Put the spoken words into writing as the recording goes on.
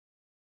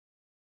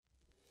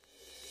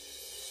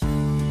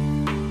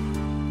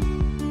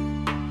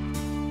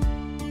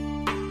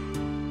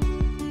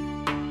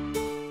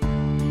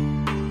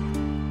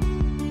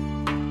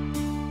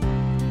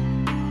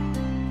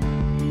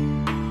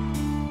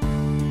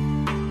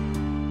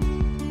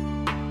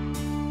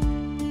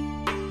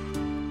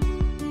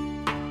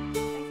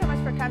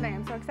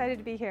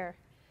excited to be here.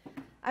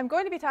 I'm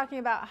going to be talking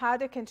about how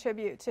to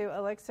contribute to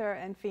Elixir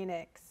and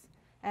Phoenix.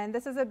 And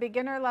this is a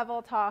beginner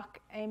level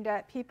talk aimed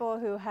at people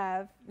who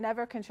have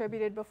never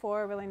contributed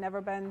before, really never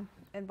been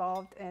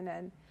involved in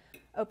an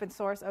open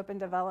source, open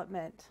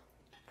development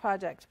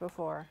project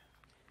before.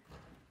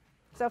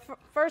 So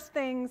first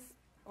things,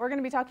 we're going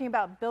to be talking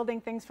about building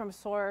things from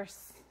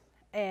source.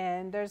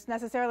 And there's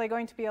necessarily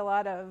going to be a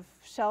lot of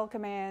shell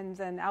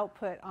commands and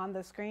output on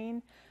the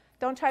screen.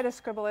 Don't try to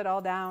scribble it all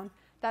down.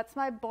 That's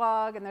my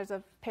blog, and there's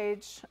a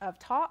page of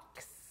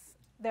talks.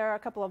 There are a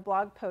couple of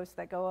blog posts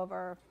that go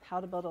over how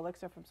to build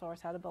Elixir from source,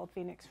 how to build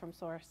Phoenix from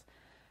source.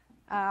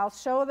 I'll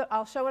show it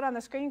on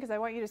the screen because I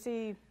want you to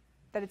see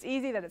that it's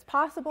easy, that it's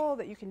possible,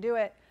 that you can do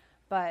it.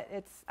 But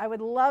I would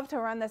love to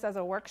run this as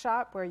a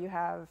workshop where you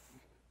have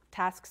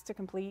tasks to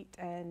complete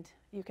and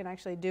you can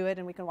actually do it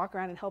and we can walk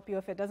around and help you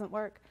if it doesn't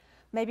work.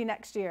 Maybe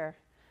next year.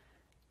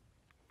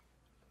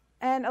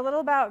 And a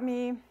little about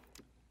me.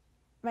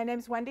 My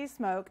name's Wendy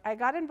Smoak. I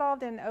got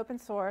involved in open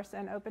source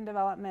and open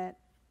development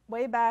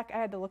way back, I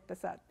had to look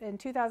this up, in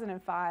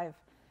 2005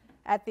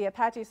 at the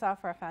Apache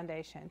Software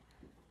Foundation.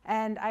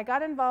 And I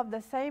got involved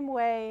the same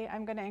way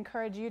I'm going to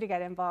encourage you to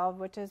get involved,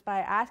 which is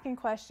by asking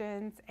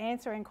questions,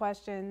 answering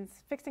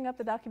questions, fixing up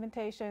the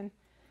documentation.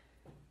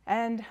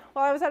 And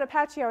while I was at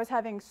Apache, I was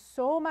having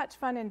so much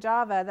fun in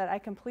Java that I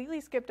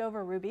completely skipped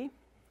over Ruby.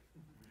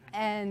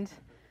 And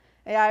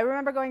yeah, I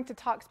remember going to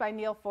talks by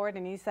Neil Ford,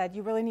 and he said,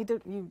 you really need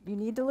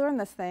to learn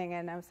this thing.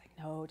 And I was like,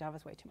 no,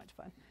 Java's way too much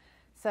fun.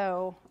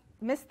 So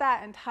missed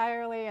that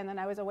entirely, and then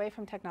I was away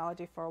from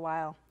technology for a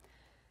while.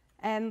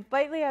 And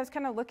lately, I was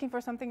kind of looking for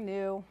something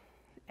new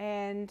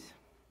and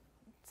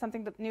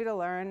something new to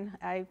learn.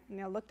 I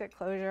looked at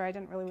Clojure. I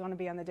didn't really want to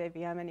be on the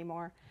JVM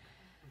anymore.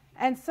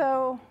 And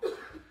so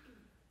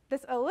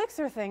this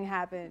Elixir thing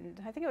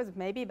happened. I think it was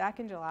maybe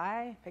back in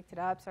July. I picked it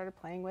up, started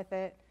playing with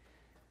it.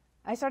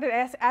 I started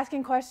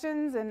asking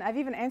questions, and I've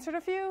even answered a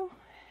few,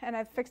 and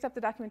I've fixed up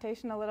the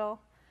documentation a little.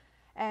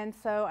 And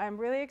so I'm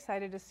really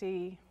excited to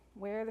see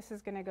where this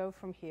is going to go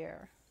from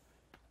here.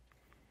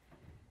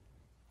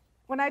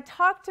 When I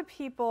talk to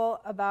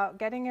people about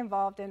getting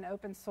involved in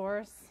open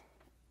source,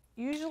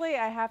 usually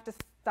I have to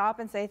stop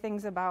and say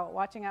things about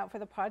watching out for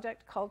the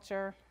project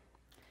culture,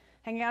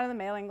 hanging out on the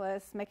mailing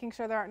list, making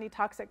sure there aren't any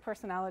toxic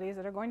personalities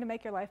that are going to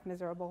make your life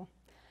miserable,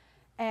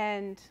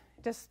 and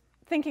just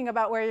thinking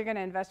about where you're going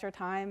to invest your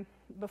time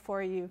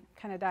before you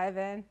kind of dive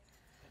in.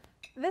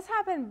 This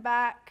happened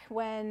back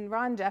when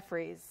Ron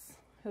Jeffries,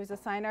 who's a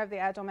signer of the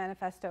Agile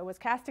Manifesto, was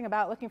casting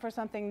about looking for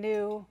something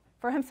new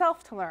for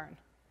himself to learn.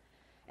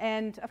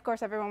 And of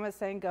course, everyone was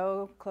saying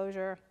Go,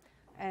 Clojure,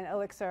 and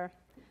Elixir.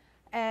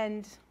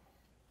 And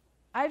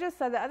I just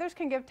said that others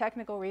can give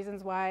technical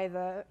reasons why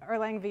the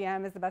Erlang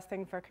VM is the best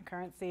thing for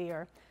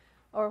concurrency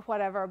or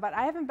whatever, but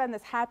I haven't been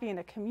this happy in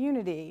a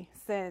community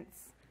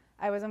since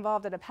I was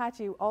involved at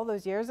Apache all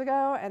those years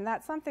ago, and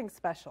that's something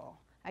special.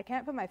 I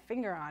can't put my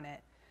finger on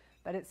it,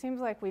 but it seems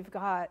like we've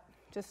got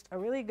just a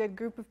really good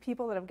group of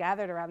people that have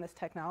gathered around this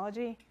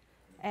technology,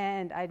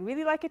 and I'd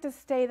really like it to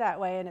stay that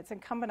way, and it's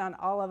incumbent on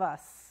all of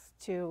us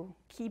to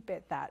keep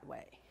it that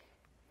way.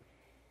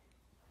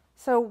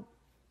 So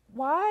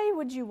why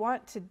would you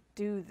want to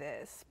do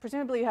this?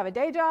 Presumably you have a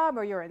day job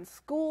or you're in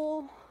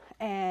school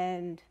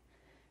and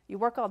you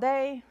work all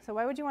day, so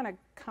why would you want to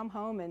come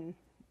home and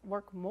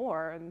work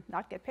more and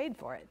not get paid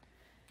for it?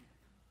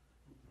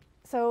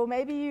 So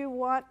maybe you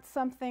want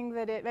something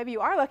that maybe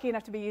you are lucky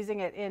enough to be using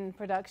it in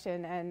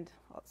production, and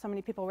so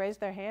many people raised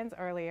their hands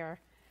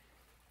earlier.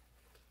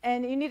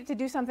 And you need it to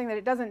do something that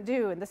it doesn't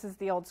do, and this is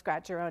the old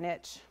scratch your own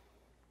itch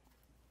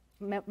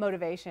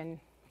motivation.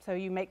 So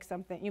you make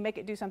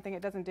it do something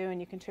it doesn't do, and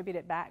you contribute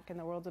it back, and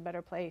the world's a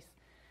better place.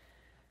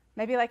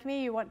 Maybe like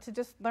me, you want to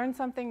just learn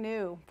something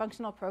new.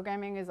 Functional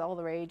programming is all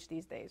the rage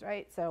these days,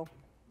 right? So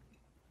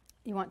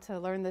you want to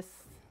learn this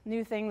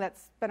new thing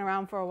that's been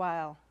around for a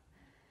while.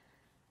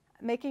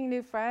 Making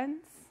new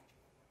friends.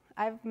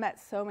 I've met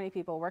so many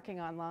people working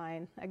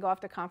online. I go off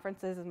to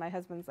conferences and my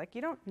husband's like, you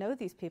don't know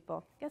these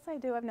people. Yes, I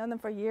do. I've known them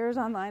for years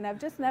online. I've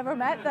just never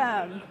met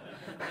them.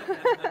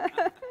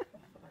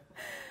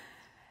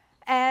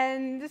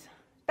 And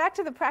back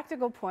to the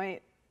practical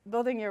point,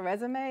 building your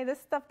resume.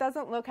 This stuff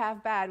doesn't look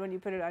half bad when you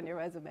put it on your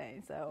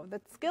resume. So the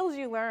skills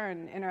you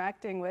learn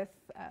interacting with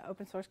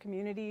open source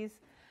communities,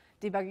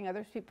 debugging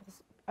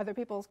other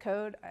people's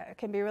code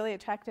can be really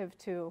attractive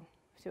to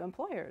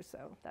employers,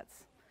 so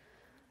that's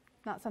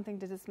not something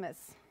to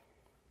dismiss.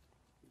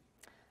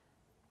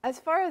 As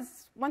far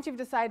as once you've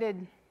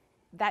decided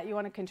that you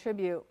want to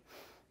contribute,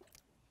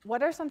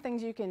 what are some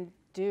things you can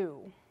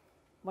do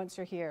once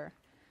you're here?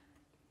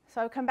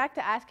 So I'll come back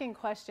to asking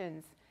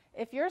questions.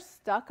 If you're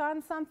stuck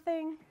on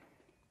something,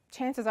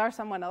 chances are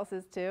someone else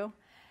is too,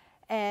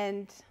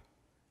 and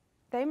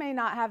they may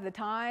not have the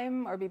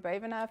time or be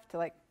brave enough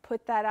to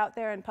put that out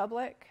there in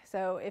public.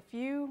 So if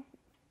you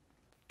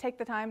take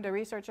the time to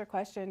research your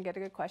question, get a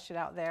good question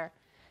out there,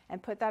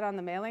 and put that on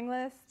the mailing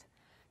list,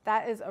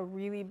 that is a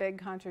really big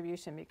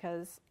contribution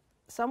because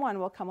someone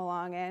will come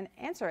along and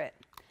answer it.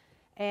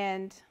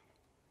 And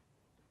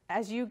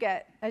as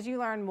you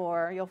learn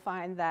more, you'll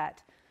find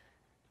that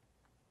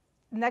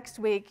next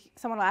week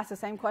someone will ask the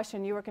same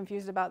question you were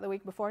confused about the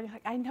week before, and you're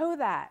like, I know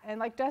that. And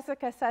like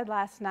Jessica said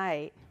last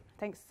night,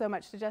 thanks so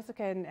much to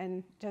Jessica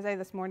and Jose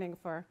this morning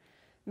for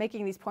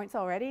making these points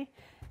already,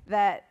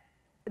 that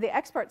the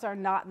experts are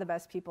not the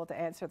best people to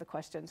answer the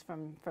questions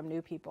from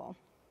new people,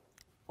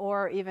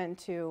 or even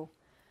to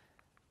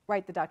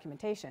write the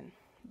documentation,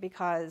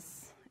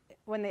 because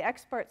when the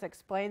experts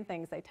explain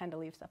things, they tend to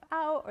leave stuff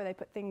out, or they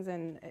put things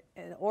in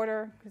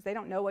order because they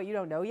don't know what you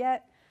don't know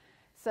yet.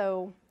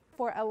 So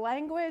for a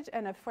language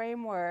and a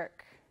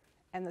framework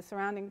and the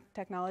surrounding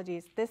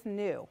technologies, this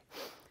new,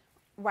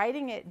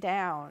 writing it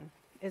down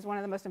is one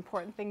of the most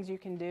important things you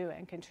can do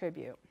and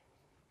contribute.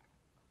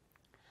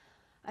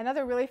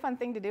 Another really fun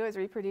thing to do is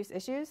reproduce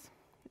issues.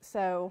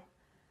 So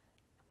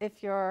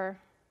if you're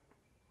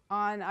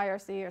on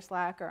IRC or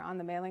Slack or on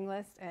the mailing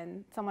list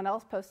and someone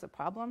else posts a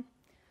problem,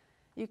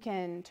 you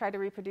can try to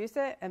reproduce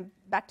it. And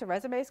back to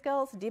resume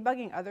skills,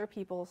 debugging other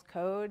people's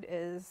code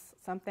is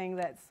something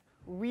that's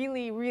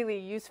really, really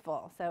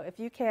useful. So if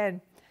you can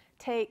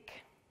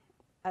take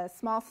a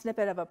small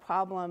snippet of a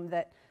problem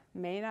that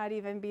may not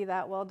even be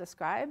that well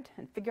described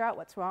and figure out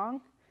what's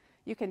wrong,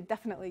 you can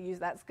definitely use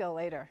that skill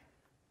later.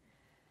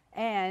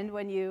 And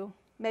when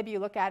maybe you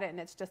look at it and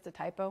it's just a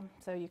typo,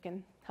 so you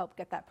can help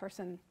get that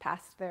person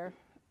past their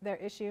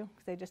issue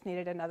because they just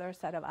needed another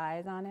set of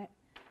eyes on it.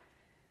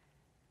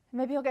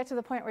 Maybe you'll get to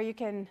the point where you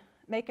can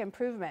make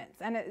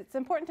improvements. And it's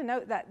important to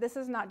note that this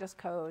is not just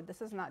code.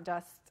 This is not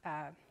just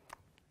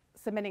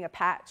submitting a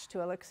patch to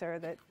Elixir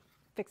that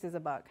fixes a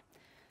bug.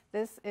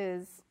 This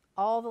is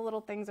all the little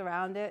things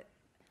around it,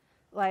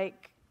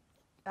 like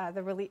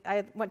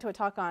I went to a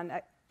talk on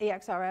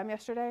EXRM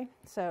yesterday,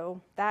 so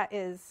that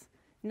is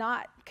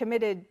not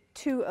committed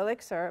to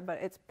Elixir, but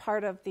it's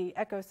part of the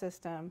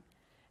ecosystem,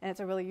 and it's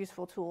a really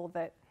useful tool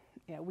that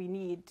we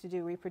need to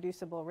do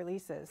reproducible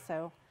releases.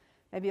 So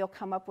maybe you'll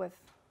come up with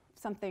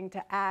something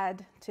to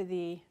add to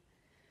the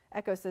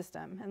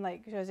ecosystem. And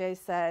like Jose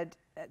said,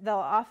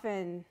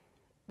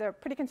 they're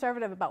pretty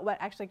conservative about what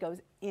actually goes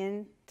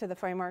into the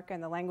framework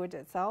and the language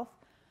itself.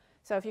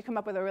 So if you come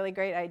up with a really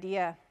great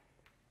idea,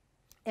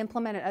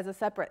 implement it as a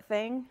separate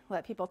thing,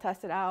 let people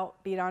test it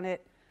out, beat on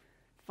it,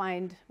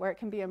 find where it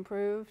can be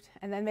improved,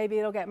 and then maybe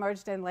it'll get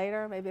merged in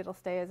later. Maybe it'll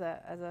stay as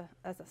a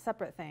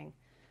separate thing.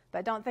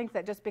 But don't think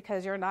that just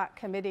because you're not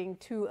committing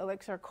to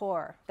Elixir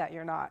core that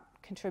you're not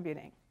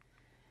contributing.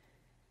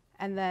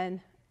 And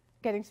then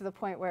getting to the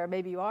point where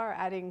maybe you are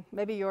adding,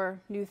 maybe your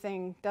new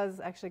thing does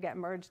actually get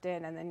merged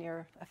in, and then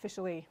you're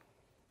officially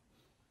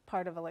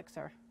part of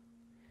Elixir.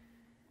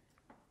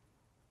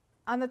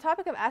 On the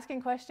topic of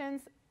asking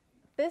questions,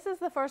 this is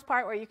the first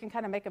part where you can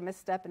kind of make a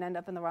misstep and end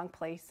up in the wrong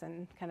place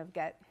and kind of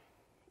get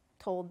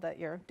told that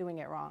you're doing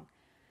it wrong.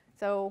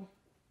 So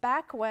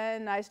back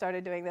when I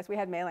started doing this, we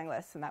had mailing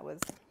lists, and that was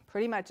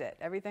pretty much it.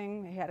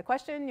 Everything, you had a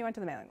question, you went to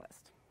the mailing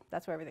list.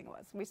 That's where everything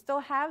was. We still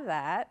have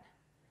that,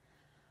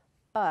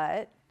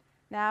 but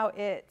now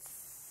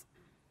it's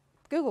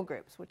Google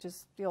Groups, which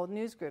is the old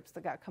news groups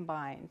that got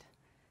combined.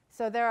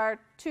 So there are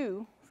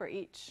two for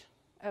each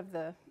of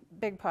the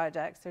big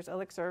projects. There's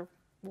Elixir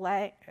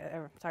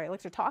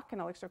Talk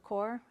and Elixir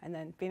Core, and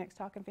then Phoenix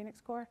Talk and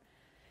Phoenix Core.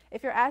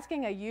 If you're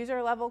asking a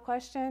user level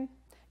question,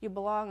 you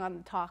belong on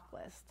the talk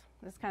list.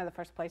 This is kind of the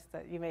first place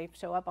that you may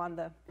show up on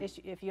the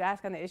issue. If you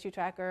ask on the issue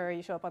tracker or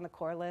you show up on the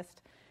core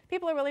list,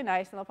 people are really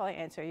nice and they'll probably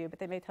answer you, but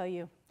they may tell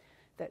you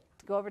that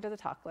to go over to the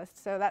talk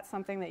list. So that's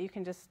something that you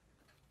can just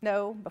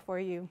know before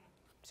you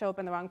show up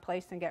in the wrong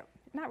place and get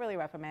not really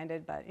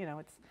reprimanded, but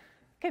it's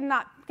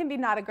can be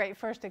not a great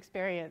first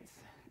experience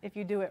if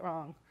you do it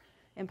wrong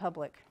in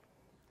public.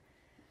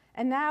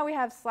 And now we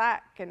have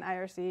Slack and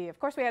IRC. Of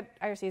course,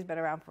 IRC has been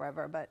around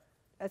forever, but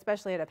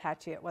especially at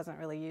Apache, it wasn't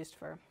really used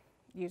for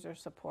user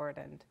support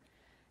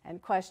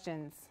and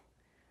questions.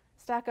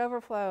 Stack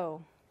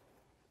Overflow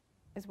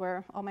is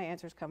where all my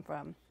answers come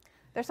from.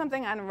 There's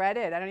something on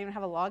Reddit. I don't even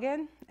have a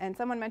login. And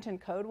someone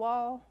mentioned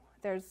CodeWall.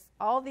 There's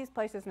all these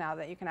places now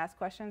that you can ask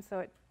questions, so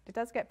it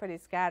does get pretty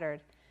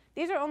scattered.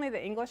 These are only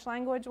the English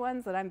language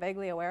ones that I'm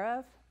vaguely aware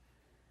of.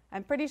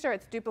 I'm pretty sure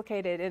it's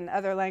duplicated in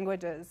other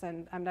languages,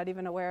 and I'm not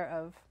even aware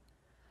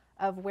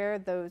of where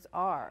those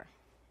are.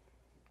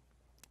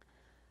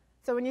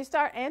 So when you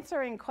start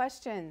answering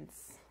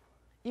questions,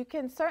 you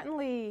can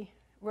certainly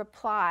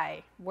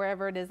reply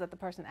wherever it is that the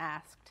person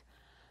asked.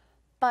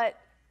 But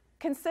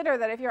consider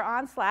that if you're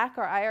on Slack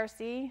or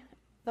IRC,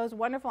 those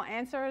wonderful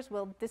answers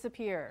will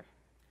disappear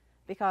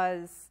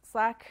because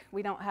Slack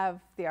we don't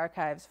have the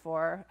archives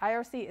for.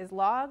 IRC is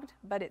logged,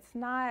 but it's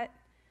not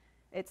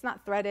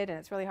threaded and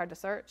it's really hard to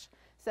search.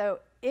 So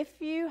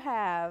if you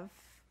have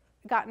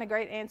gotten a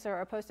great answer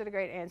or posted a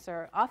great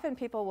answer, often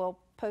people will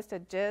post a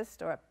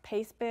gist or a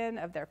paste bin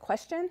of their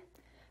question,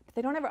 but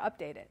they don't ever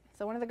update it.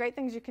 So one of the great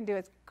things you can do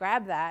is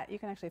grab that. You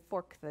can actually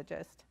fork the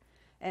gist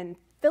and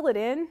fill it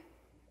in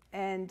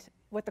and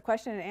with the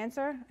question and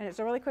answer, and it's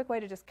a really quick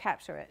way to just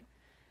capture it.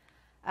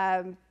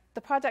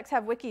 The projects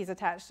have wikis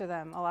attached to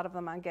them, a lot of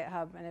them on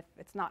GitHub, and if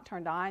it's not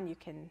turned on, you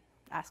can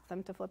ask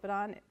them to flip it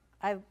on.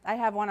 I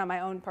have one on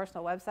my own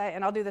personal website,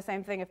 and I'll do the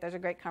same thing if there's a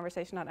great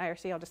conversation on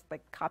IRC. I'll just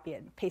like copy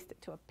it and paste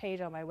it to a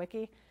page on my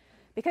wiki,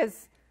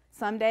 because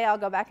someday I'll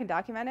go back and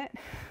document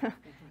it,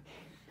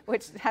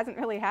 which hasn't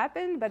really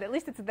happened, but at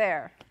least it's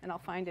there, and I'll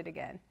find it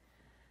again.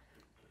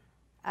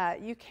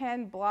 You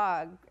can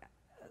blog.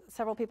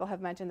 Several people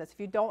have mentioned this. If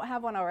you don't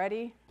have one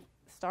already,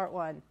 start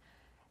one.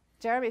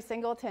 Jeremy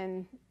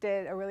Singleton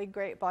did a really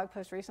great blog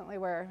post recently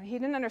where he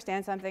didn't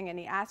understand something, and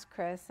he asked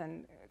Chris,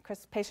 and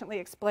Chris patiently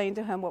explained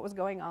to him what was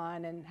going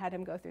on and had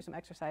him go through some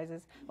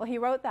exercises. Well, he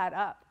wrote that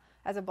up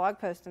as a blog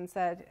post and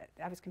said,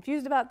 I was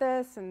confused about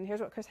this, and here's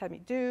what Chris had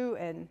me do,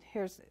 and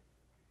here's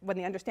when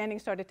the understanding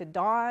started to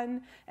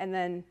dawn, and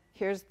then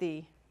here's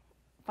the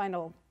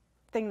final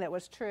thing that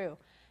was true.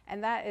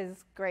 And that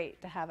is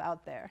great to have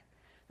out there.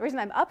 The reason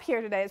I'm up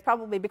here today is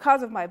probably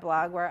because of my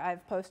blog, where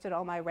I've posted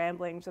all my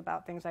ramblings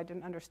about things I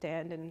didn't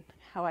understand and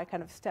how I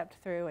kind of stepped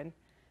through and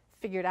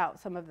figured out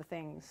some of the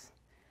things.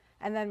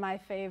 And then my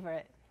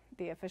favorite,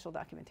 the official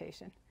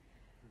documentation.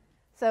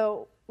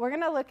 So we're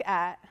going to look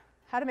at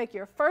how to make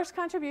your first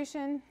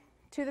contribution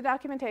to the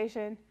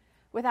documentation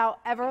without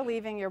ever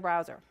leaving your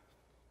browser.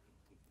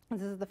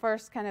 This is the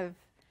first kind of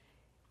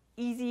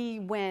easy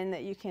win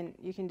that you can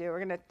do.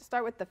 We're going to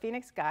start with the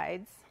Phoenix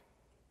guides.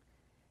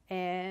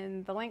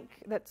 And the link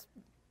that's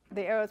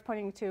the arrow is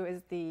pointing to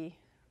is the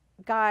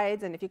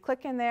guides. And if you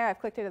click in there, I've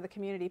clicked into the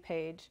community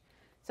page.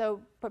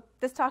 So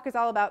this talk is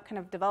all about kind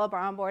of developer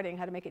onboarding,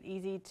 how to make it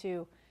easy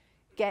to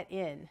get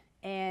in.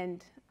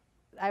 And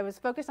I was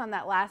focused on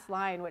that last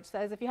line, which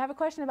says, if you have a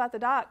question about the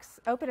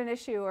docs, open an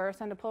issue or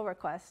send a pull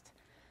request.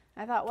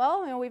 And I thought,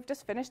 well, we've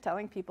just finished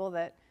telling people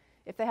that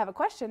if they have a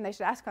question, they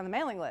should ask on the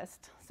mailing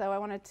list. So I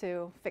wanted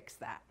to fix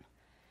that.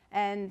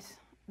 And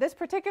this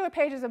particular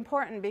page is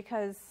important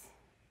because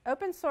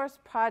open source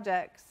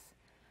projects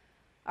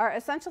are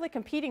essentially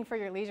competing for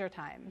your leisure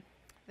time.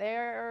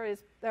 There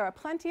are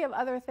plenty of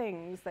other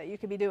things that you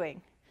could be doing.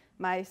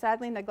 My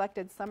sadly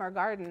neglected summer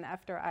garden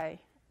after I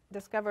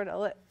discovered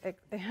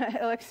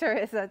Elixir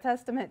is a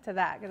testament to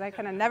that, because I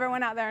kind of never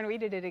went out there and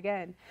weeded it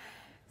again.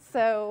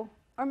 So,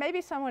 or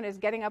maybe someone is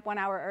getting up 1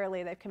 hour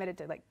early. They've committed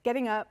to like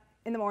getting up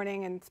in the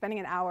morning and spending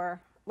an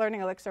hour learning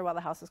Elixir while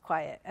the house is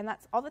quiet, and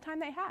that's all the time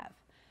they have.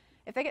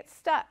 If they get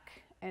stuck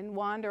and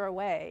wander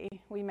away,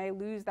 we may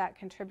lose that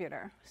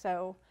contributor.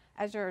 So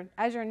as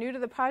you're new to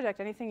the project,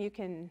 anything you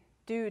can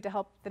do to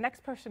help the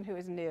next person who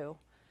is new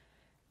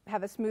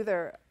have a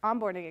smoother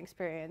onboarding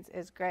experience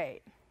is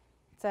great.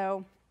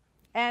 So,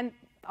 and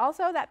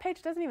also that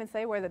page doesn't even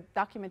say where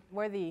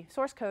the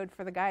source code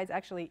for the guides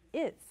actually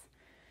is.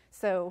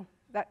 So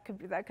that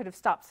could have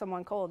stopped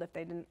someone cold if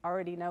they didn't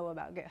already know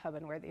about GitHub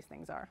and where these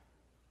things are.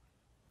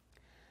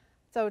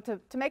 So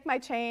to make my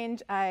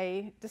change,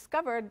 I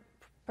discovered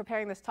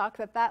preparing this talk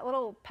that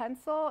little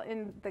pencil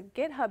in the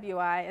GitHub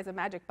UI is a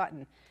magic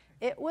button.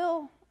 It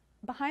will,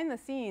 behind the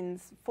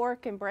scenes,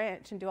 fork and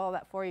branch and do all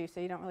that for you,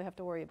 so you don't really have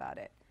to worry about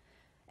it.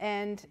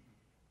 And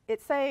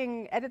it's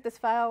saying, edit this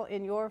file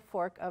in your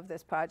fork of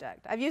this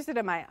project. I've used it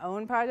in my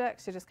own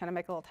projects to just kind of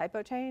make a little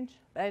typo change,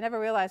 but I never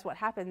realized what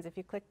happens if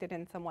you clicked it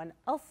in someone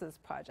else's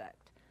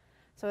project.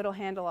 So it'll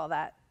handle all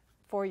that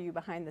for you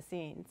behind the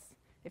scenes.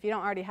 If you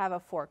don't already have a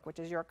fork, which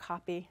is your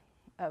copy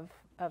of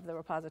the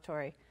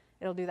repository,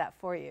 it'll do that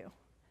for you.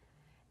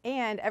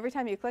 And every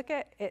time you click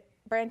it, it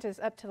branches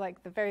up to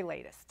like the very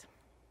latest.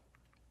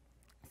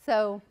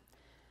 So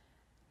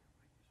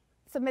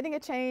submitting a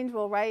change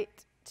will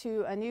write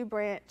to a new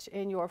branch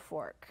in your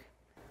fork.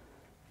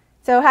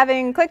 So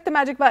having clicked the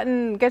magic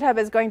button, GitHub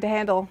is going to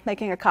handle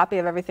making a copy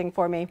of everything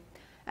for me.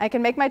 I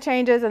can make my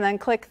changes and then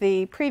click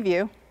the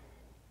preview.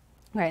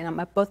 Right,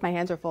 now both my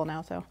hands are full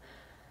now, so.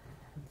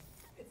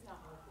 It's not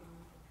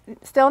working.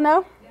 Still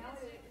no? Yeah,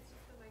 it's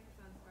just the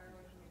microphone's far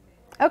away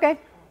from your face. Okay,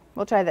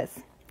 we'll try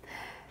this.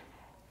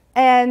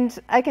 And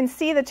I can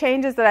see the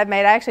changes that I've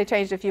made. I actually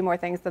changed a few more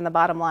things than the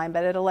bottom line,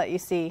 but it'll let you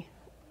see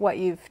what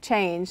you've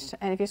changed.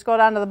 And if you scroll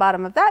down to the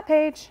bottom of that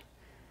page,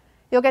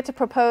 you'll get to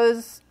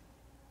propose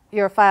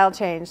your file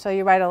change. So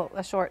you write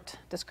a short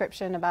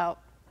description about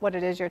what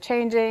it is you're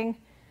changing.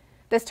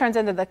 This turns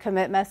into the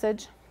commit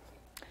message.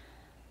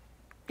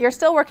 You're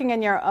still working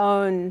in your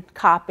own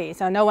copy,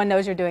 so no one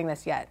knows you're doing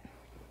this yet.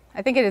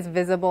 I think it is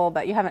visible,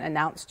 but you haven't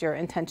announced your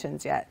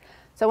intentions yet.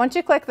 So once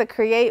you click the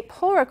Create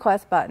Pull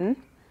Request button,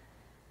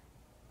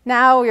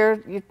 now you're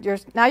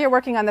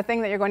working on the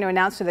thing that you're going to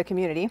announce to the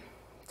community.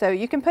 So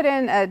you can put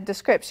in a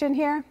description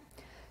here.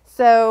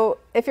 So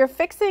if you're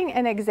fixing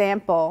an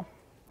example,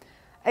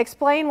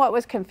 explain what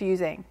was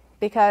confusing,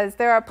 because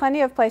there are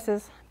plenty of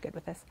places, I'm good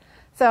with this.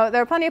 So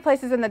there are plenty of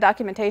places in the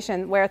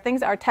documentation where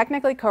things are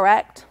technically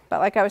correct,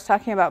 but like I was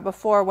talking about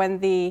before, when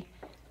the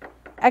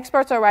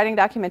experts are writing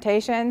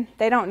documentation,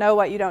 they don't know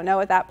what you don't know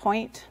at that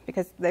point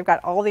because they've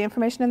got all the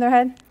information in their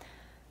head.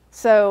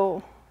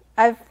 So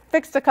I've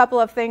fixed a couple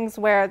of things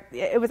where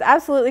it was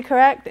absolutely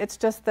correct. It's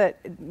just that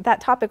that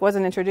topic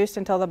wasn't introduced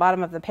until the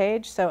bottom of the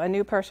page, so a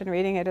new person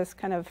reading it is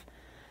kind of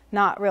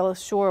not real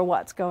sure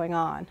what's going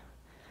on.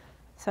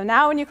 So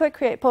now when you click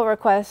Create Pull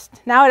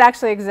Request, now it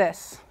actually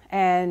exists,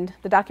 and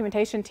the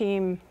documentation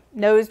team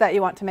knows that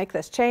you want to make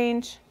this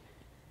change,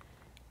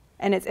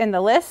 and it's in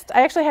the list.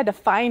 I actually had to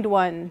find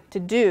one to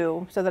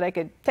do so that I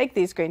could take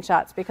these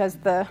screenshots, because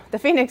the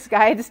Phoenix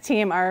Guides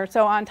team are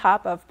so on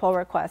top of pull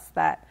requests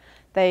that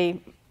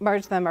they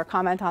merge them or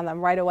comment on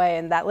them right away,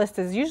 and that list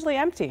is usually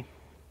empty.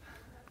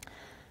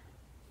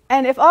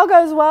 And if all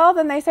goes well,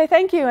 then they say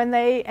thank you, and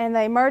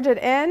they merge it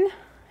in,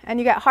 and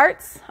you get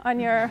hearts on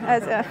your,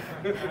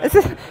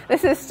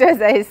 this is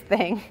Jose's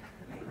thing.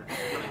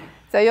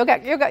 So you'll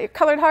get your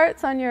colored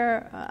hearts on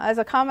your, as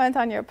a comment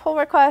on your pull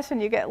request,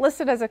 and you get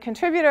listed as a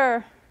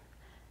contributor,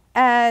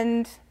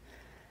 and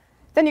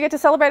then you get to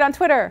celebrate on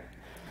Twitter.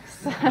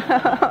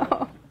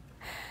 So,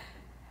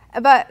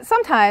 but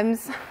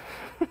sometimes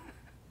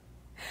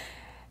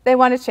they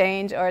want to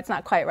change, or it's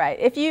not quite right.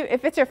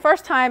 If it's your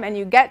first time and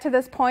you get to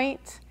this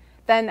point,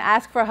 then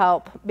ask for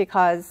help,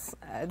 because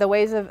the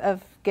ways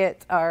of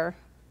Git are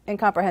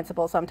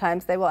incomprehensible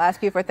sometimes. They will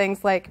ask you for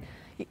things like,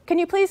 can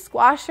you please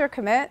squash your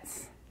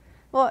commits?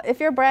 Well, if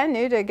you're brand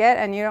new to Git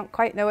and you don't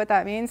quite know what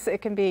that means,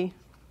 it can be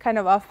kind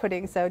of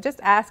off-putting. So just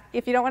ask.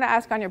 If you don't want to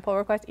ask on your pull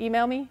request,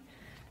 email me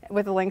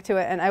with a link to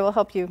it, and I will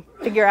help you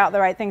figure out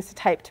the right things to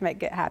type to make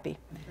Git happy.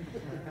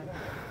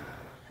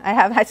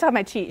 I still have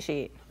my cheat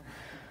sheet.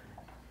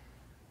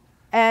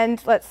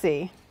 And let's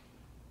see.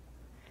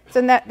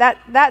 So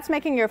that's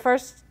making your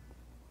first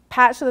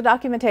patch to the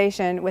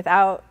documentation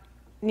without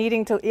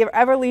needing to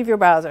ever leave your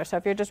browser. So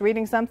if you're just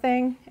reading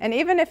something, and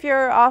even if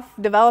you're off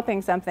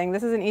developing something,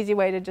 this is an easy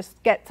way to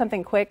just get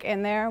something quick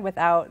in there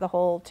without the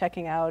whole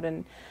checking out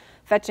and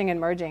fetching and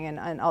merging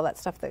and all that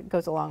stuff that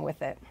goes along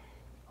with it.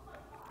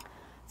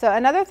 So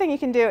another thing you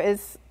can do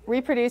is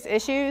reproduce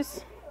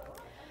issues.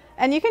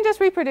 And you can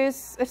just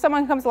reproduce, if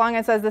someone comes along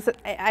and says,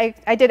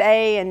 I did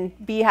A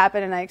and B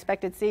happened and I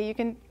expected C, you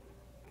can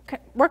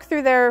work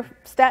through their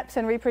steps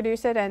and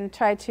reproduce it and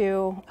try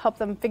to help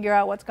them figure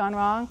out what's gone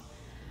wrong.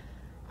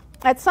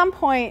 At some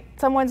point,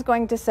 someone's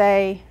going to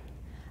say,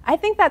 I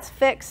think that's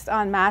fixed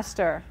on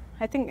master.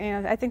 I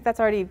think that's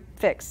already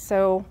fixed.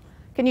 So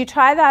can you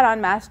try that on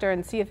master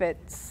and see if it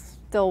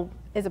still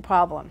is a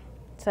problem?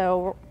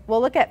 So we'll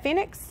look at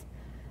Phoenix.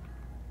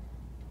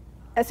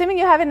 Assuming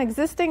you have an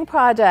existing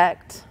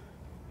project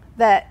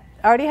that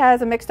already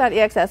has a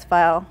mix.exs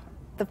file,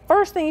 the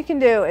first thing you can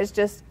do is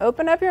just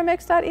open up your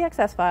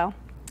mix.exs file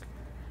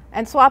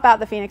and swap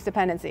out the Phoenix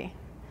dependency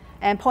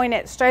and point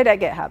it straight at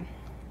GitHub.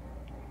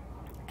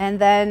 And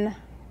then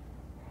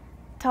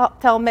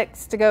tell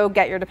Mix to go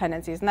get your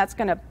dependencies. And that's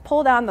going to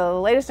pull down the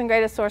latest and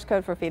greatest source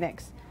code for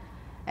Phoenix.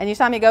 And you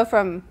saw me go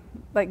from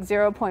like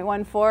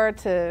 0.14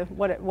 to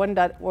we're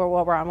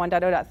on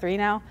 1.0.3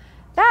 now.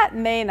 That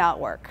may not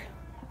work.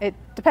 It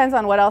depends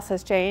on what else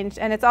has changed.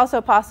 And it's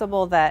also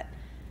possible that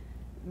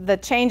the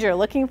change you're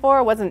looking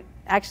for wasn't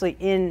actually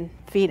in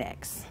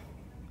Phoenix.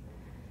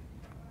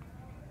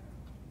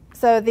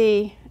 So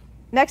the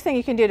next thing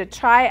you can do to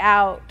try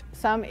out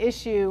some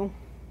issue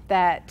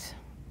that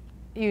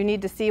you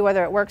need to see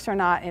whether it works or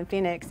not in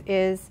Phoenix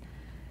is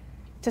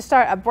to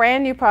start a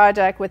brand new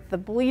project with the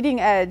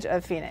bleeding edge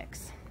of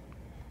Phoenix.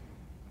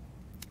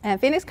 And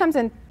Phoenix comes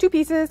in two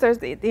pieces. There's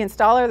the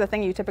installer, the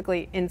thing you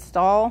typically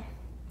install,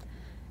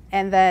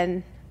 and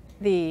then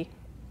the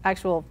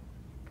actual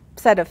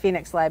set of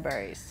Phoenix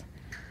libraries.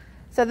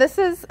 So this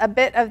is a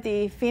bit of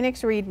the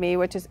Phoenix README,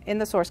 which is in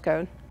the source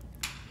code,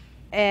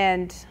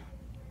 and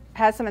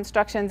has some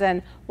instructions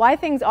and why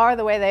things are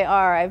the way they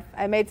are.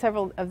 I made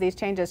several of these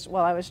changes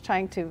while I was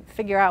trying to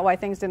figure out why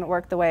things didn't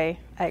work the way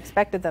I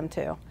expected them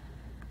to.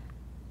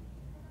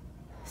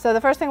 So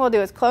the first thing we'll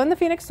do is clone the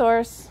Phoenix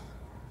source,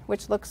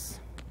 which looks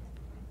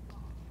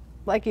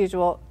like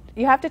usual.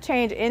 You have to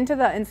change into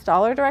the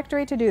installer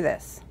directory to do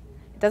this.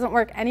 It doesn't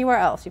work anywhere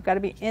else. You've got to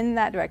be in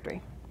that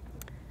directory.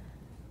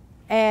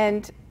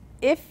 And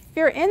if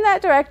you're in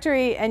that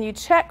directory and you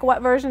check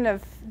what version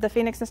of the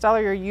Phoenix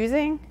installer you're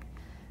using,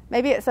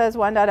 maybe it says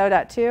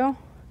 1.0.2.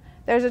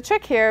 There's a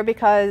trick here,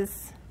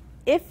 because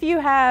if you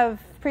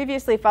have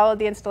previously followed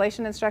the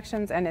installation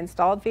instructions and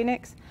installed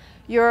Phoenix,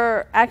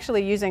 you're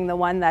actually using the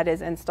one that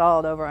is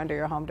installed over under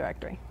your home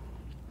directory.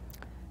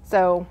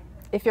 So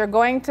if you're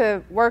going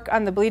to work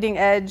on the bleeding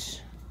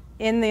edge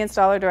in the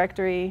installer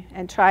directory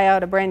and try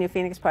out a brand new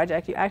Phoenix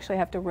project, you actually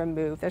have to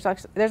remove. There's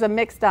a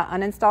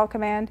mix.uninstall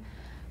command,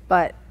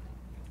 but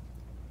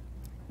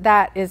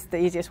that is the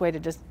easiest way to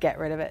just get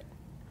rid of it.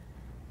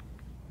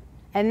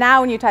 And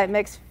now when you type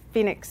mix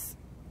Phoenix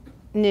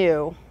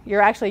new,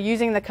 you're actually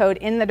using the code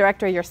in the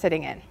directory you're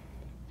sitting in.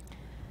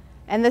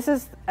 And this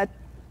is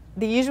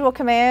the usual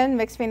command,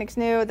 mix Phoenix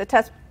new,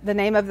 the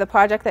name of the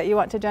project that you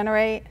want to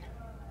generate.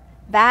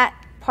 That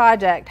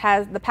project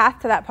the path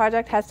to that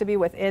project has to be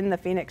within the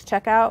Phoenix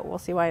checkout. We'll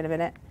see why in a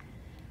minute.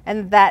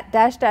 And that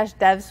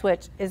 --dev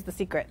switch is the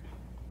secret.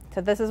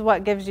 So this is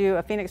what gives you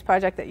a Phoenix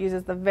project that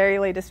uses the very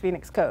latest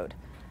Phoenix code.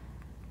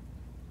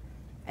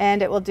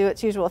 And it will do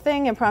its usual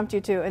thing and prompt you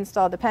to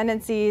install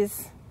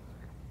dependencies.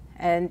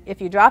 And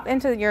if you drop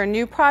into your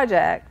new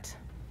project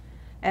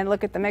and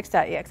look at the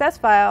mix.exs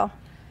file,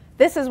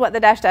 this is what the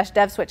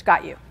 --dev switch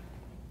got you.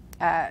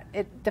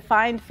 It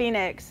defined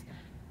Phoenix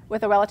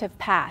with a relative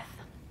path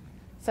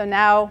So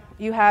now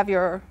you have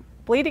your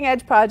bleeding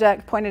edge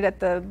project pointed at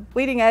the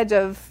bleeding edge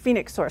of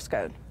Phoenix source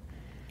code.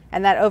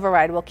 And that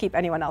override will keep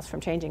anyone else from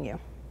changing you.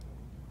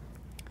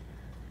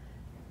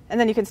 And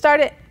then you can start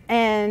it,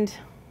 and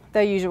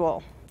the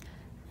usual.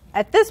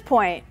 At this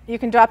point, you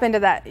can drop into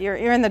that. You're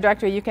in the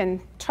directory. You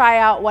can try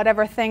out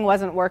whatever thing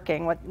wasn't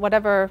working,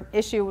 whatever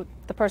issue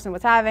the person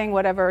was having,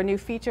 whatever new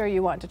feature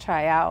you want to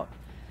try out.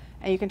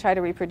 And you can try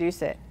to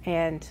reproduce it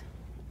and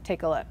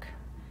take a look.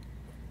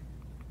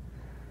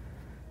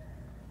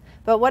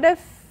 But what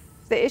if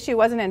the issue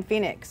wasn't in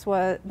Phoenix,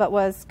 but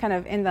was kind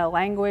of in the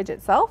language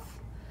itself?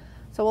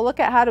 So we'll look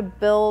at how to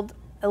build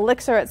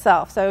Elixir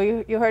itself. So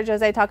you heard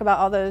Jose talk about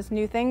all those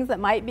new things that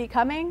might be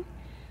coming.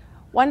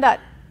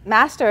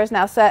 Master is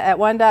now set at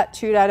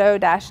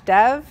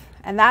 1.2.0-dev,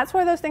 and that's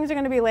where those things are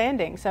going to be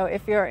landing. So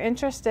if you're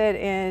interested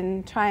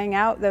in trying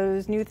out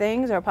those new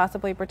things or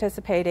possibly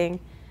participating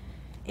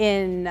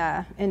in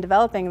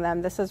developing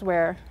them, this is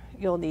where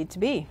you'll need to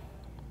be.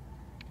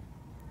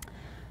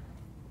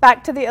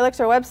 Back to the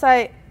Elixir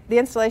website, the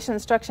installation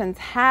instructions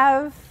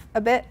have a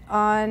bit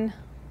on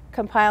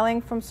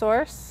compiling from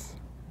source.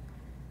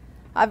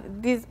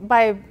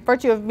 By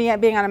virtue of me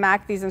being on a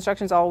Mac, these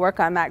instructions all work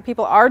on Mac.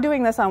 People are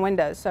doing this on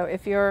Windows, so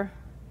if you're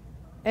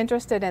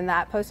interested in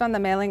that, post on the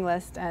mailing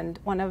list, and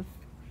one of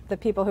the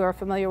people who are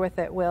familiar with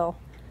it will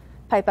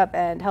pipe up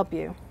and help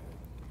you.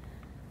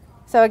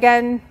 So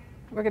again,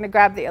 we're going to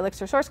grab the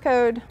Elixir source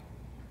code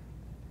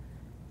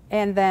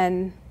and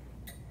then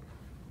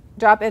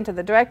drop into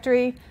the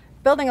directory.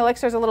 Building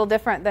Elixir is a little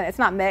different. It's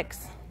not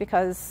mix,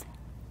 because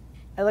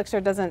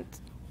Elixir doesn't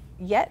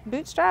yet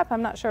bootstrap.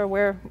 I'm not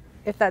sure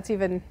if that's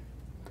even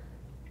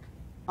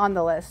on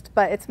the list,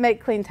 but it's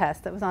make clean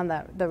test that was on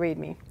the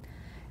README.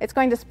 It's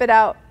going to spit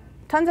out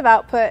tons of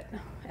output.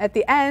 At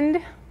the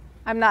end,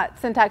 I'm not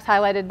syntax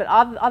highlighted, but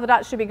all the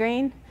dots should be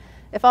green.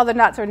 If all the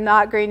dots are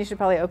not green, you should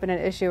probably open an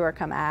issue or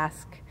come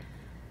ask.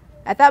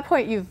 At that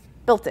point, you've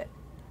built it.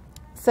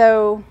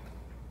 So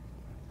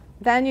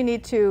then you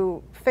need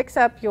to fix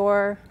up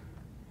your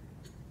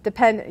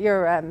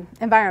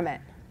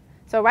environment.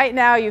 So right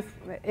now,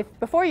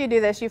 before you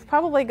do this, you've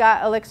probably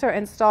got Elixir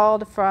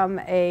installed from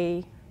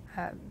a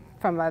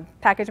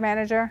package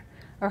manager,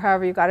 or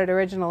however you got it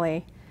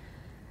originally.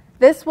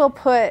 This will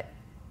put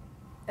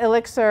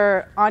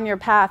Elixir on your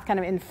path kind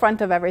of in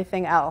front of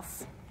everything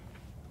else.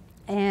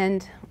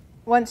 And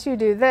once you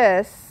do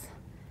this,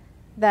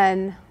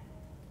 then,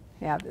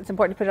 yeah, it's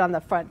important to put it on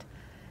the front.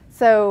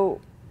 So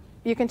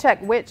you can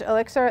check which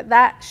Elixir.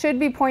 That should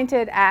be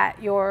pointed at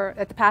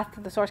the path to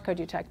the source code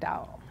you checked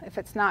out. If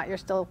it's not,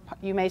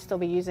 you may still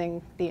be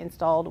using the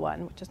installed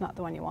one, which is not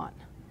the one you want.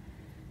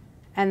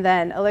 And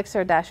then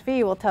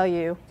Elixir-V will tell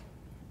you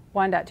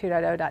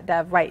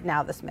 1.2.0.dev right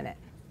now this minute.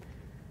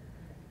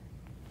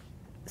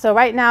 So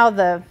right now,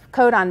 the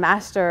code on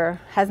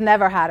master has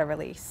never had a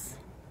release.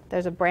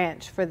 There's a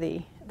branch for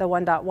the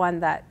 1.1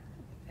 that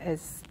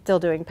is still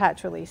doing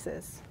patch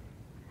releases.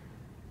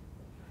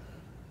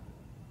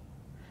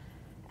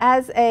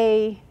 As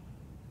an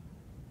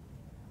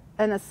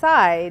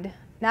aside,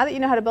 now that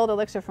you know how to build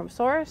Elixir from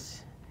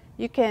source,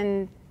 you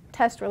can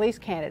test release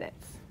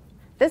candidates.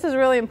 This is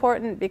really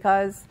important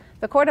because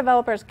the core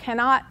developers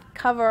cannot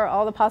cover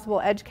all the possible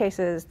edge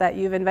cases that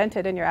you've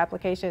invented in your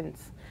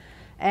applications.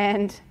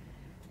 And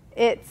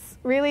it's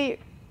really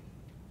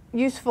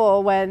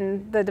useful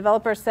when the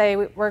developers say,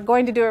 we're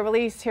going to do a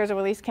release, here's a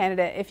release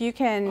candidate, if you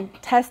can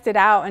test it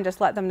out and just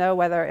let them know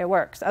whether it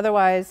works.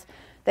 Otherwise,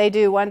 they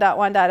do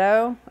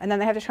 1.1.0, and then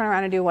they have to turn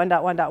around and do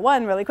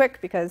 1.1.1 really quick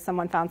because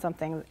someone found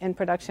something in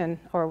production,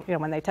 or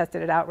when they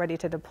tested it out, ready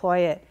to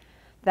deploy it,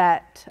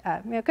 that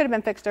could have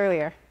been fixed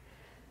earlier.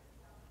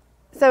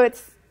 So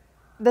it's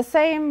the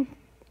same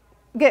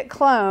git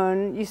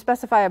clone. You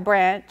specify a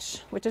branch,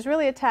 which is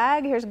really a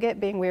tag. Here's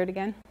git being weird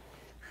again.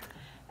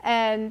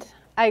 And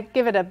I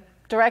give it a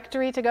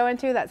directory to go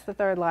into. That's the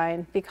third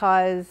line,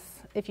 because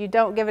if you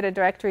don't give it a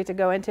directory to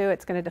go into,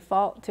 it's going to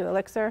default to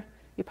Elixir.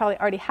 You probably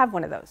already have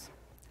one of those.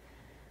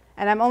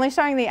 And I'm only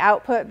showing the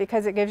output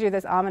because it gives you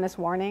this ominous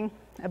warning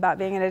about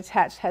being in an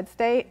attached head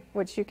state,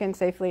 which you can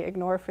safely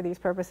ignore for these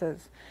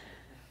purposes.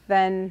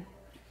 Then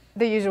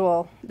the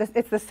usual,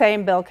 it's the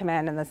same build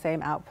command and the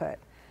same output.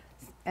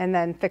 And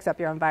then fix up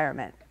your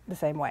environment the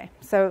same way.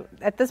 So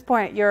at this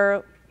point,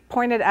 you're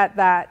pointed at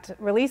that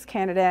release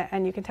candidate,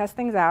 and you can test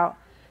things out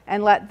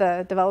and let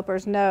the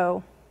developers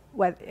know,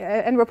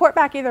 and report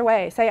back either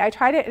way. Say, I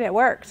tried it and it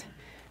worked.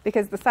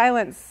 Because the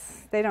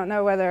silence, they don't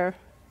know whether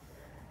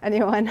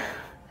anyone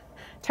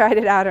tried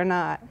it out or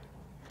not.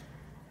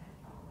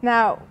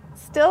 Now,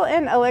 still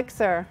in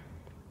Elixir,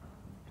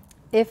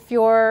 if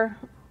you're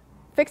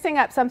fixing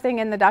up something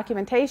in the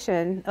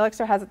documentation,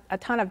 Elixir has a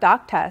ton of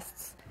doc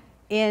tests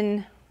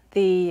in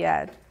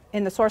the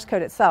source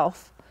code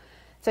itself.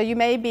 So you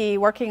may be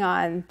working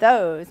on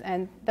those,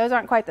 and those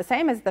aren't quite the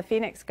same as the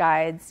Phoenix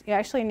guides. You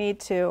actually need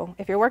to,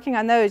 if you're working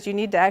on those, you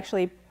need to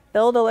actually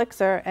build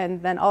Elixir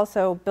and then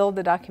also build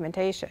the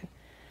documentation.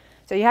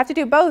 So you have to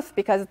do both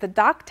because the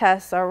doc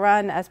tests are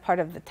run as part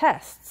of the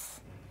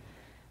tests.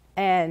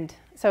 And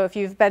So if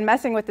you've been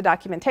messing with the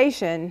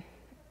documentation,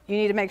 you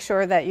need to make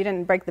sure that you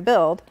didn't break the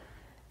build.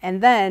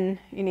 And then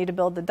you need to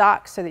build the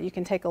docs so that you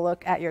can take a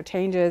look at your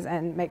changes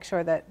and make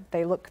sure that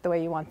they look the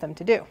way you want them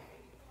to do.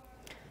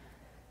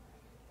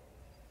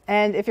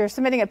 And if you're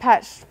submitting a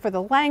patch for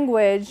the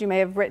language, you may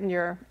have written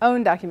your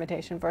own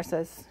documentation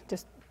versus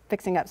just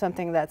fixing up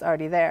something that's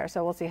already there.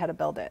 So we'll see how to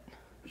build it.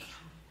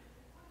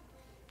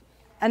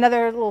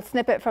 Another little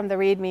snippet from the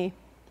README,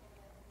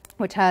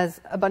 which has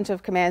a bunch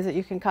of commands that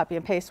you can copy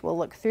and paste. We'll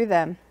look through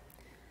them.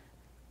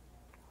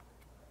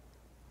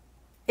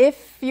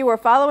 If you were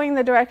following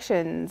the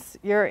directions,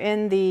 you're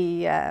in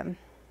the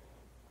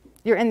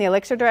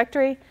Elixir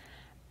directory,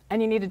 and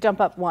you need to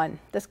jump up one.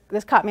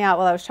 This caught me out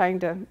while I was trying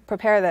to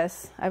prepare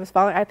this.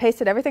 I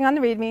pasted everything on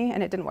the README,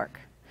 and it didn't work.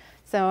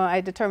 So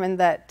I determined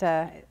that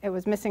it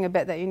was missing a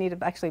bit, that you need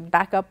to actually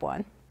back up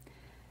one.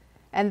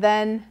 And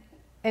then,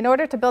 in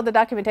order to build the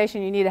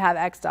documentation, you need to have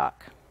xdoc.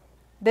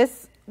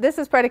 This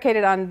is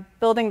predicated on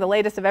building the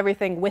latest of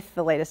everything with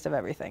the latest of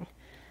everything.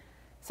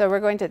 So we're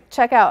going to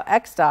check out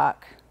xdoc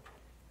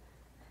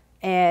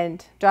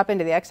and drop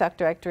into the xdoc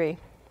directory.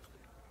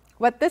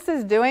 What this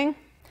is doing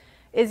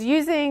is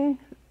using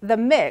the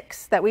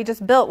mix that we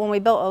just built when we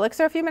built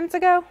Elixir a few minutes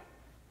ago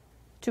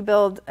to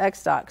build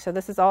xdoc. So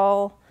this was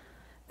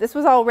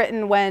all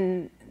written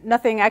when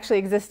nothing actually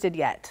existed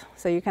yet.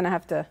 So you kind of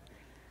have to,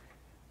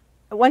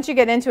 once you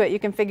get into it, you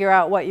can figure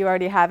out what you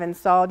already have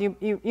installed.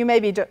 You may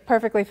be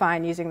perfectly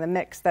fine using the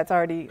mix that's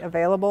already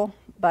available,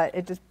 but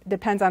it just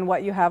depends on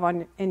what you have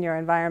in your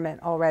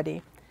environment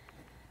already.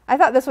 I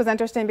thought this was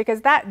interesting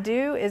because that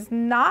do is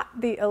not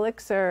the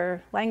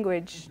Elixir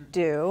language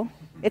do.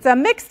 It's a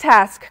mixed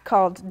task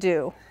called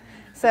do.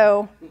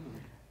 So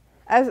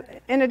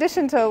in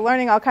addition to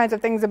learning all kinds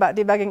of things about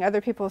debugging other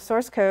people's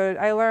source code,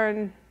 I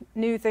learned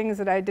new things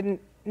that I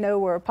didn't know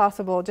were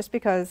possible just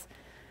because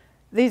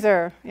these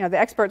are the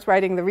experts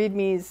writing the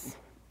READMEs,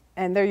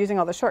 and they're using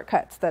all the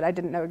shortcuts that I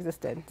didn't know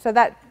existed. So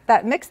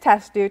that mixed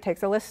task do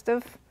takes a list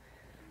of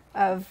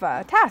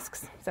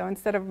tasks. So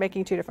instead of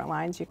making two different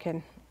lines, you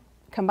can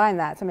combine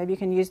that. So maybe you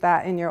can use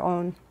that in your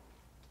own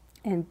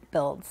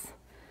builds.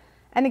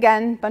 And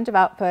again, bunch of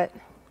output.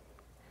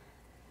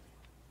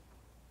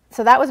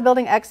 So that was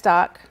building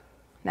xdoc.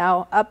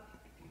 Now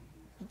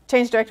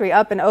change directory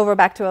up and over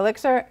back to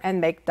Elixir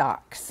and make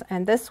docs.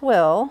 And this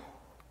will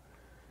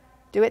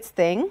do its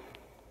thing.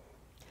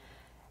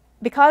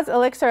 Because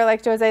Elixir,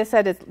 like Jose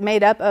said, is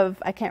made up of,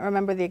 I can't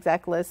remember the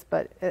exact list,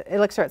 but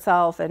Elixir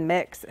itself and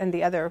mix and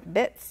the other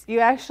bits, you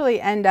actually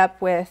end up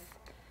with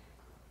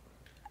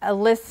a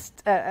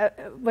list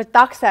with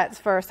doc sets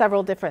for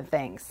several different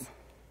things.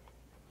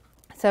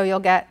 So you'll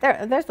get,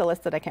 there's the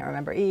list that I can't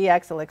remember,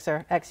 EEX,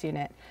 Elixir,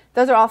 XUnit.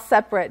 Those are all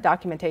separate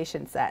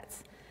documentation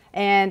sets.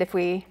 And if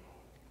we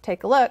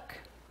take a look,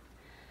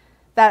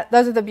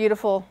 those are the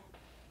beautiful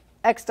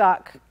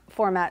xdoc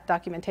format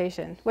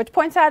documentation, which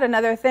points out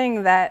another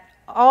thing, that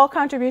all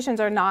contributions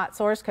are not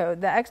source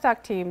code. The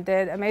xdoc team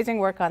did amazing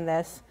work on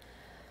this,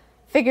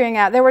 figuring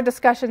out, there were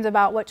discussions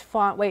about which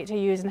font weight to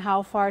use and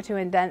how far to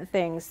indent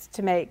things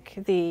to make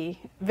the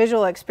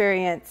visual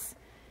experience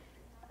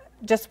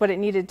just what it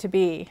needed to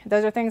be.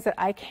 Those are things that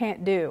I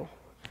can't do,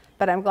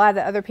 but I'm glad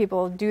that other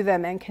people do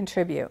them and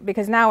contribute,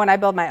 because now when I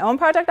build my own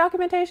project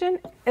documentation,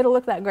 it'll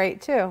look that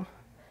great too.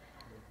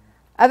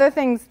 Other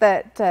things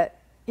that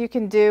you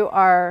can do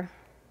are,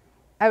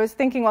 I was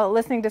thinking while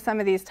listening to some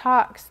of these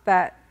talks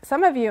that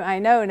some of you I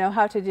know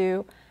how to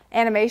do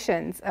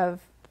animations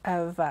of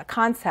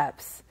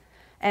concepts.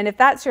 And if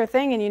that's your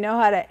thing and you know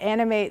how to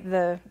animate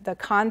the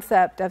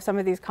concept of some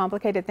of these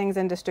complicated things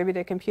in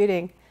distributed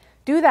computing,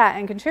 do that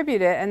and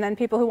contribute it, and then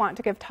people who want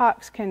to give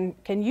talks can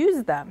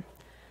use them.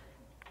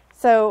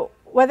 So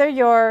whether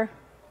you're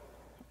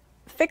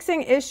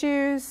fixing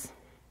issues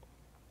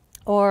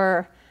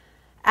or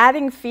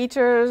adding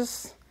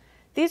features,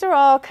 these are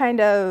all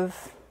kind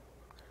of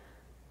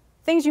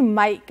things you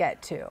might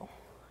get to.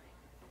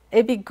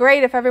 It'd be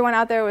great if everyone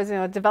out there was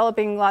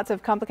developing lots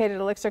of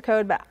complicated Elixir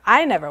code, but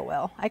I never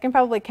will. I can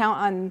probably count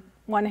on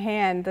one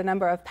hand the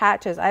number of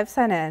patches I've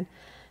sent in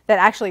that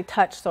actually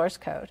touch source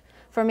code.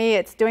 For me,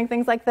 it's doing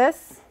things like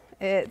this.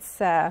 It's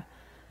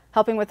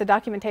helping with the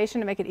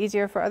documentation to make it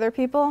easier for other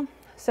people.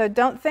 So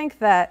don't think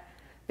that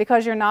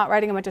because you're not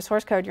writing a bunch of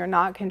source code, you're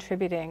not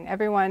contributing.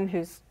 Everyone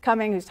who's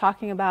coming, who's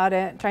talking about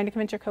it, trying to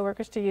convince your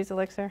coworkers to use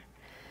Elixir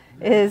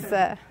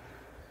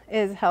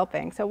is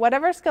helping. So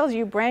whatever skills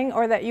you bring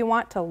or that you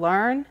want to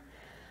learn,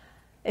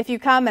 if you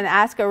come and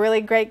ask a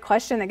really great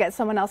question that gets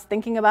someone else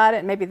thinking about it,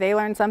 and maybe they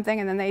learn something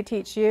and then they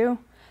teach you,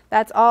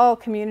 that's all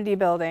community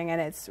building,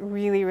 and it's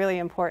really, really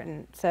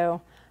important.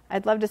 So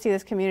I'd love to see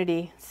this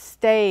community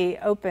stay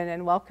open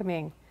and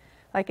welcoming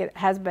like it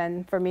has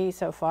been for me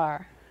so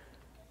far.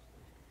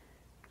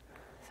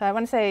 So I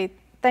want to say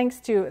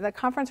thanks to the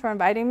conference for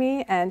inviting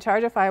me, and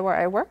Chargeify, where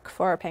I work,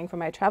 for paying for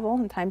my travel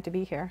and time to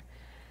be here.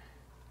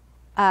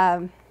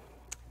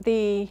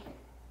 The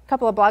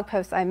couple of blog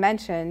posts I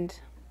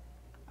mentioned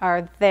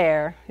are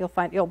there.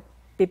 You'll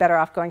be better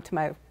off going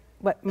to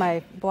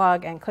my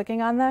blog and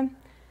clicking on them.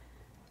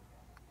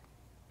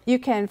 You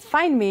can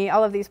find me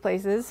all of these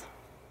places.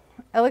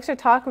 Elixir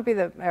Talk would be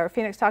or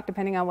Phoenix Talk,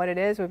 depending on what it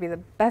is, would be the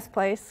best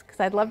place, because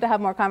I'd love to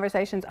have more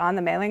conversations on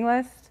the mailing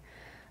list.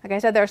 Like I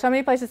said, there are so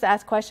many places to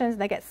ask questions,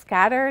 and they get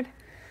scattered.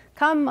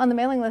 Come on the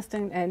mailing list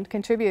and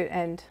contribute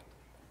and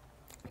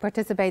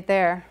participate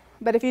there.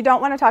 But if you don't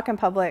want to talk in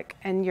public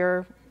and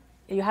you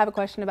have a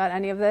question about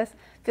any of this,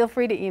 feel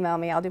free to email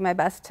me. I'll do my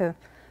best to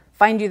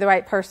find you the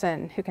right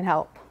person who can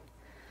help.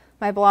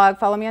 My blog,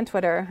 follow me on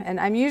Twitter, and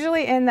I'm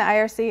usually in the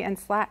IRC and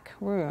Slack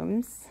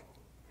rooms,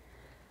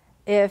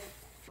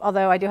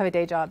 although I do have a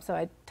day job, so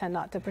I tend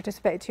not to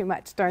participate too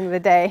much during the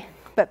day,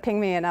 but ping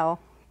me and I'll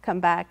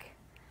come back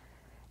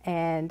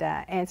and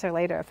answer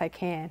later if I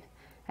can.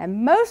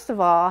 And most of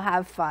all,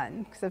 have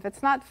fun, because if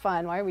it's not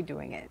fun, why are we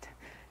doing it?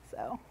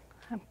 So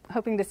I'm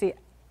hoping to see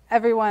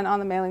everyone on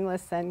the mailing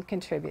list and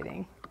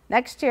contributing.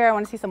 Next year, I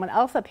want to see someone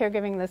else up here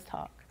giving this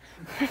talk.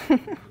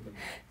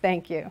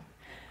 Thank you.